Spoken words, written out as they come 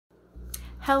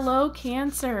Hello,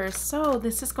 Cancer. So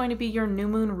this is going to be your new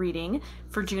moon reading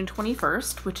for June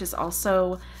 21st, which is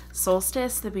also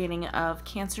solstice, the beginning of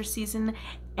Cancer season,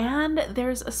 and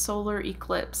there's a solar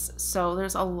eclipse. So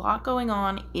there's a lot going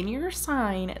on in your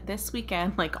sign this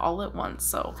weekend, like all at once.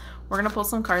 So we're going to pull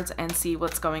some cards and see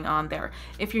what's going on there.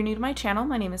 If you're new to my channel,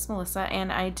 my name is Melissa,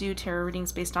 and I do tarot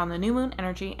readings based on the new moon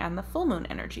energy and the full moon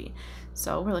energy.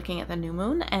 So we're looking at the new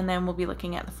moon, and then we'll be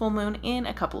looking at the full moon in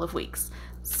a couple of weeks.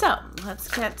 So let's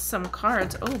get some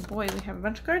cards. Oh boy, we have a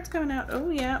bunch of cards coming out.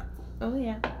 Oh yeah. Oh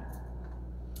yeah.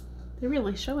 They're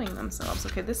really showing themselves.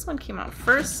 Okay, this one came out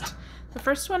first. The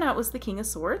first one out was the King of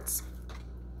Swords.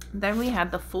 Then we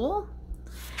had the Fool.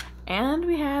 And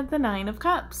we had the Nine of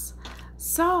Cups.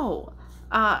 So,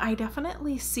 I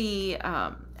definitely see,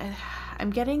 I'm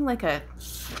getting like a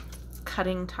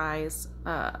cutting ties.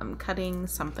 I'm cutting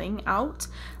something out.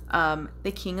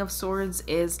 The King of Swords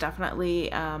is definitely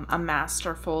a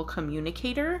masterful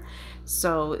communicator,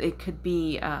 so it could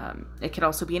be it could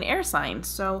also be an air sign.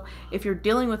 So if you're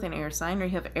dealing with an air sign or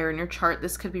you have air in your chart,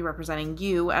 this could be representing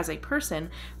you as a person,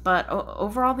 but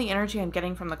overall the energy I'm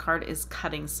getting from the card is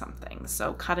cutting something,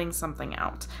 so cutting something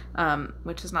out,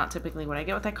 which is not typically what I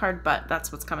get with that card, but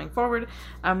that's what's coming forward.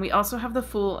 We also have the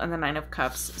Fool and the Nine of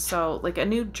Cups, so like a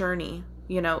new journey,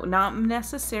 you know, not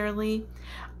necessarily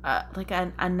like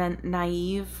a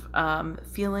naive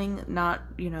feeling, not,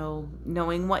 you know,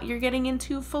 knowing what you're getting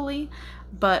into fully,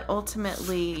 but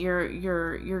ultimately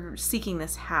you're seeking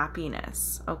this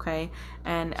happiness, okay?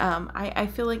 And I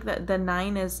feel like that the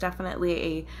 9 is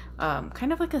definitely a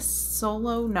kind of like a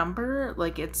solo number,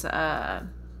 like it's like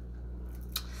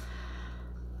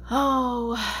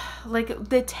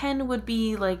the 10 would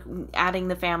be like adding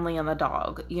the family and the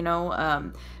dog, you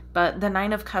know. But the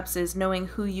Nine of Cups is knowing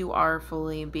who you are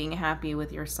fully, being happy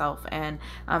with yourself, and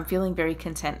feeling very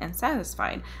content and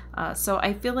satisfied. So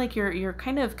I feel like you're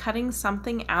kind of cutting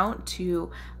something out to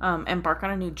embark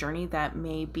on a new journey that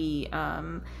may be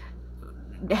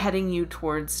heading you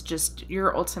towards just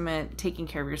your ultimate taking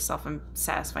care of yourself and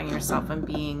satisfying yourself and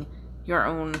being your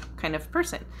own kind of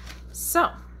person. So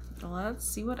let's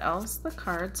see what else the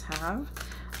cards have.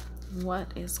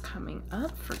 What is coming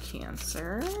up for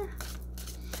Cancer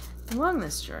along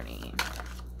this journey?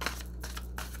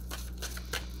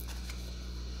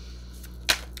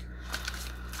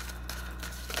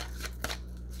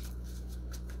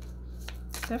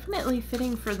 Definitely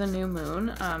fitting for the new moon,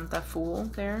 the Fool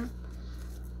there.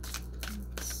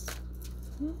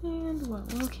 And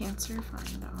what will Cancer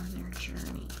find on their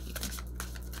journey?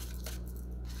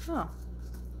 Oh,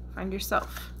 find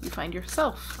yourself. You find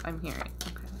yourself, I'm hearing.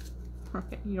 Okay.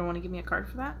 Okay, you don't want to give me a card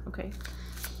for that? Okay.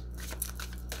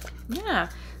 Yeah,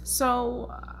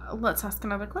 so let's ask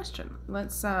another question.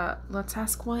 Let's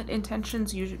ask what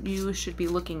intentions you should be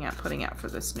looking at putting out for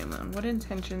this new moon. What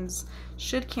intentions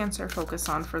should Cancer focus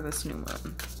on for this new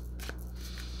moon?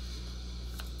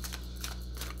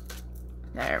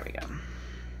 There we go.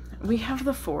 We have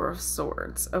the Four of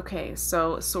Swords. Okay,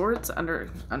 so swords, under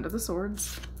the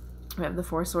swords, we have the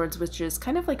Four Swords, which is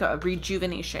kind of like a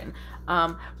rejuvenation.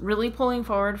 Really pulling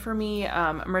forward for me,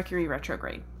 Mercury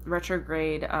retrograde.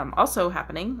 Retrograde also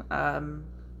happening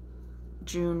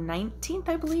June 19th,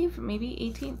 I believe, maybe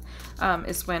 18th,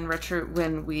 is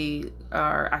when we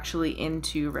are actually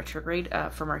into retrograde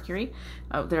for Mercury.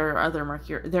 There are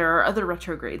other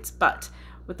retrogrades, but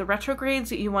with the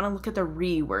retrogrades, you want to look at the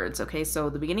re words. Okay, so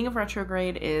the beginning of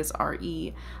retrograde is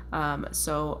RE.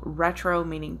 So retro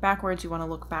meaning backwards. You want to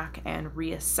look back and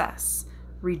reassess,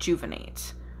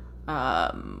 rejuvenate.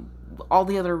 All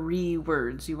the other re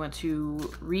words, you want to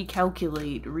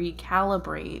recalculate,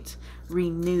 recalibrate,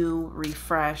 renew,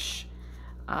 refresh.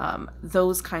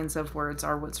 Those kinds of words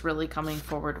are what's really coming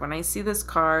forward. When I see this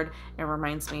card, it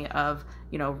reminds me of,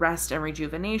 you know, rest and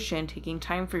rejuvenation, taking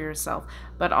time for yourself,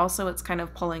 but also it's kind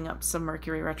of pulling up some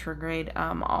Mercury retrograde,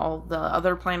 all the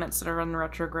other planets that are in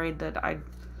retrograde that I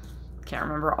can't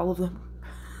remember all of them.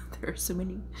 There are so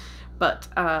many, but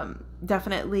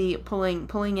definitely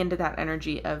pulling into that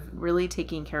energy of really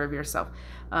taking care of yourself,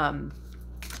 and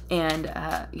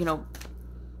you know,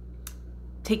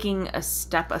 taking a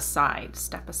step aside.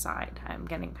 I'm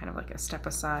getting kind of like a step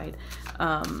aside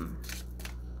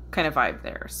kind of vibe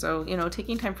there. So, you know,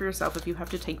 taking time for yourself. If you have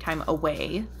to take time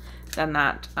away, then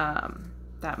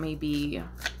that may be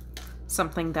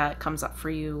something that comes up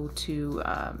for you to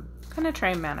kind of try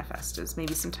and manifest, is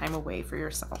maybe some time away for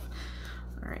yourself.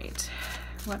 All right,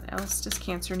 what else does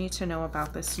Cancer need to know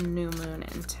about this new moon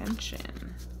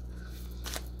intention?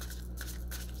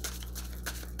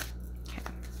 Okay,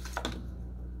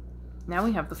 now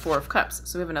we have the Four of Cups,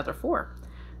 so we have another 4.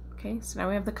 Okay, so now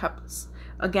we have the cups.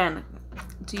 Again,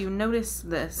 do you notice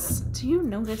this? Do you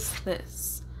notice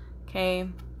this? Okay.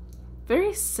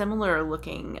 Very similar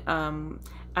looking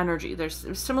energy. There's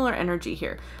similar energy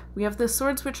here. We have the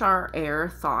swords, which are air,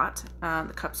 thought,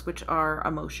 the cups, which are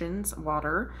emotions,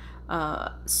 water.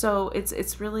 So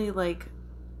it's really like,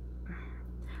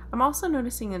 I'm also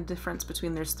noticing a difference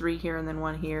between there's 3 here and then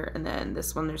 1 here, and then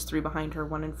this one there's 3 behind her,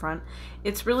 1 in front.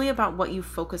 It's really about what you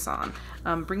focus on,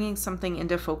 bringing something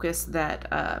into focus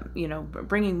that, you know,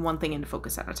 bringing one thing into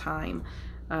focus at a time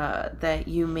that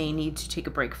you may need to take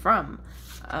a break from.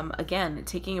 Again,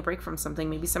 taking a break from something.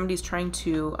 Maybe somebody's trying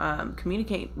to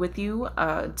communicate with you.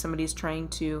 Somebody's trying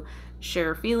to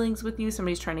share feelings with you.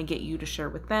 Somebody's trying to get you to share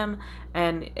with them.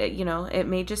 And, you know, it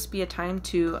may just be a time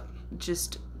to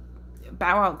just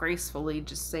bow out gracefully.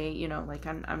 Just say, you know, like,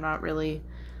 I'm not really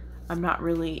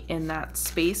in that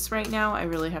space right now. I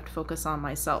really have to focus on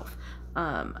myself.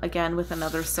 Again, with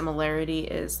another similarity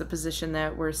is the position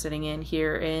that we're sitting in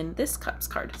here in this Cups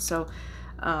card. So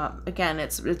again,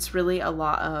 it's really a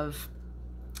lot of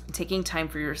taking time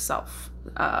for yourself,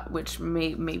 which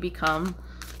may become,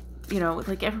 you know,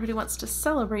 like everybody wants to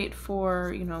celebrate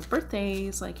for, you know,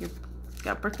 birthdays, like you've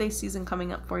got birthday season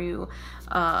coming up for you.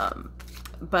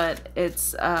 But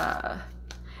it's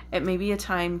it may be a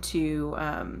time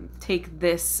to take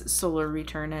this solar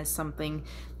return as something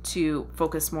to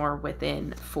focus more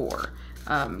within for.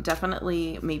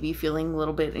 Definitely maybe feeling a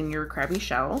little bit in your crabby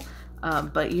shell,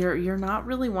 but you're not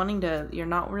really wanting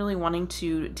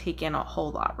to take in a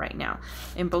whole lot right now.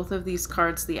 In both of these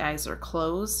cards, the eyes are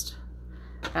closed.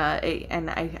 And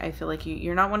I feel like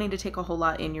you're not wanting to take a whole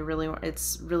lot in.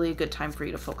 It's really a good time for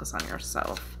you to focus on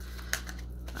yourself.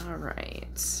 All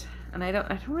right. And I don't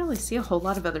really see a whole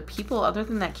lot of other people other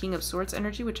than that King of Swords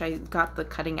energy, which I got the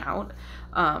cutting out.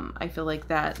 I feel like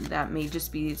that may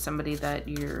just be somebody that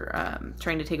you're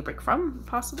trying to take a break from,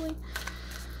 possibly.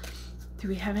 Do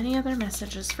we have any other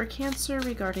messages for Cancer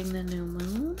regarding the new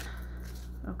moon?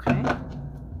 Okay.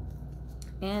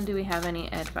 And do we have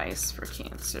any advice for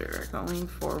Cancer going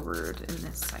forward in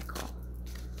this cycle?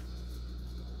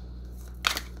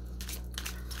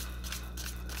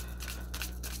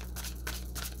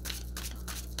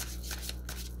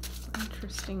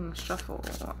 Interesting shuffle.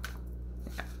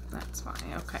 Yeah, that's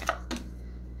fine. Okay.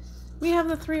 We have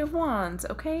the 3 of Wands.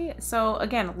 Okay. So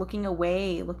again, looking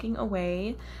away,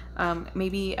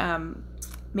 maybe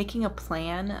making a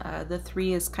plan. The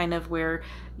 3 is kind of where,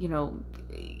 you know,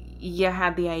 you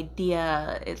had the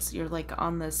idea. You're like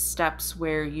on the steps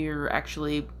where you're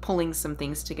actually pulling some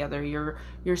things together.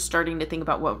 You're starting to think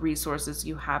about what resources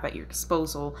you have at your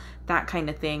disposal, that kind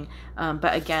of thing.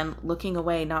 But again, looking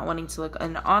away, not wanting to look.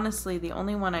 And honestly, the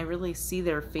only one I really see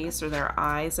their face, or their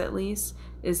eyes at least,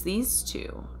 is these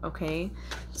 2. Okay,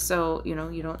 so you know,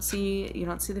 you don't see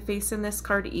the face in this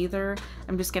card either.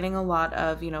 I'm just getting a lot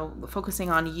of, you know,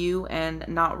 focusing on you and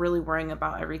not really worrying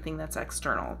about everything that's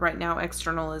external right now.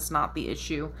 External is not the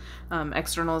issue.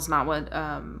 External is not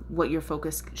what your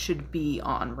focus should be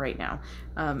on right now.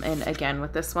 And again,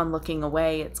 with this one, looking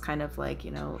away, it's kind of like, you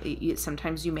know,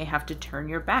 sometimes you may have to turn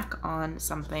your back on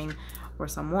something or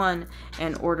someone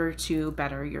in order to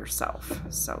better yourself.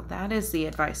 So that is the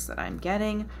advice that I'm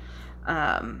getting.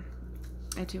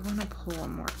 I do want to pull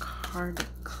one more card to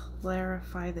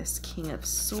clarify this King of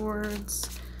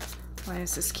Swords. Why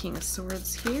is this King of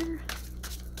Swords here?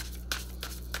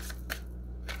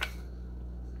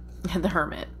 The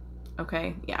Hermit.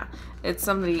 Okay, yeah, it's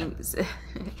somebody.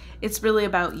 It's really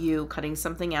about you cutting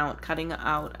something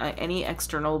out, any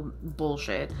external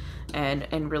bullshit,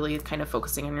 and really kind of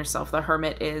focusing on yourself. The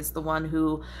Hermit is the one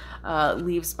who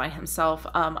leaves by himself.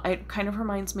 It kind of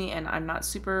reminds me, and I'm not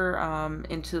super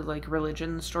into like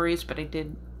religion stories, but I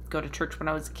did go to church when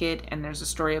I was a kid, and there's a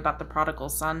story about the prodigal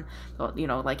son. You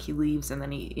know, like he leaves and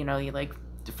then he like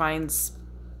finds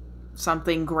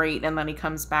something great, and then he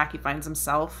comes back, he finds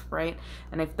himself, right?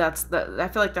 And if that's I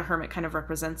feel like the Hermit kind of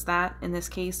represents that in this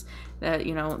case, that,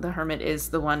 you know, the Hermit is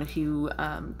the one who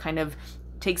kind of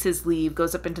takes his leave,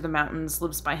 goes up into the mountains,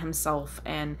 lives by himself,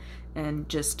 and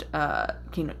just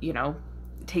you know,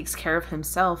 takes care of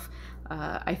himself.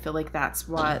 I feel like that's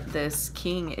what this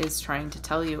King is trying to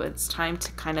tell you. It's time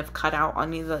to kind of cut out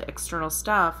any of the external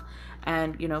stuff,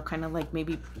 and, you know, kind of like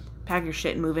maybe pack your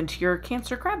shit and move into your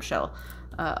Cancer crab shell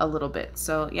a little bit.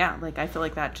 So yeah, like I feel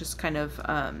like that just kind of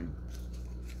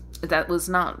that was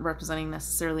not representing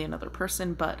necessarily another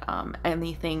person, but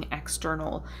anything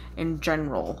external in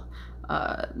general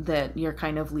that you're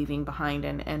kind of leaving behind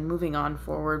and moving on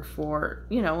forward for,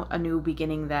 you know, a new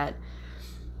beginning. That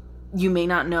you may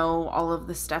not know all of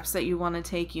the steps that you want to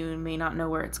take, you may not know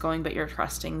where it's going, but you're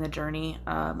trusting the journey.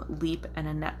 Leap and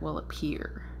a net will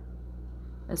appear.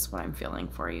 is what I'm feeling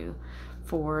for you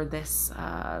for this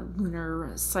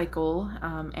lunar cycle.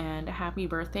 And happy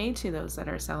birthday to those that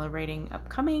are celebrating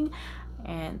upcoming.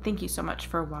 And thank you so much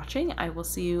for watching. I will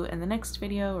see you in the next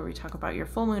video where we talk about your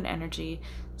full moon energy.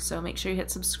 So make sure you hit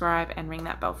subscribe and ring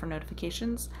that bell for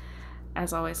notifications.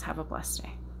 As always, have a blessed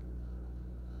day.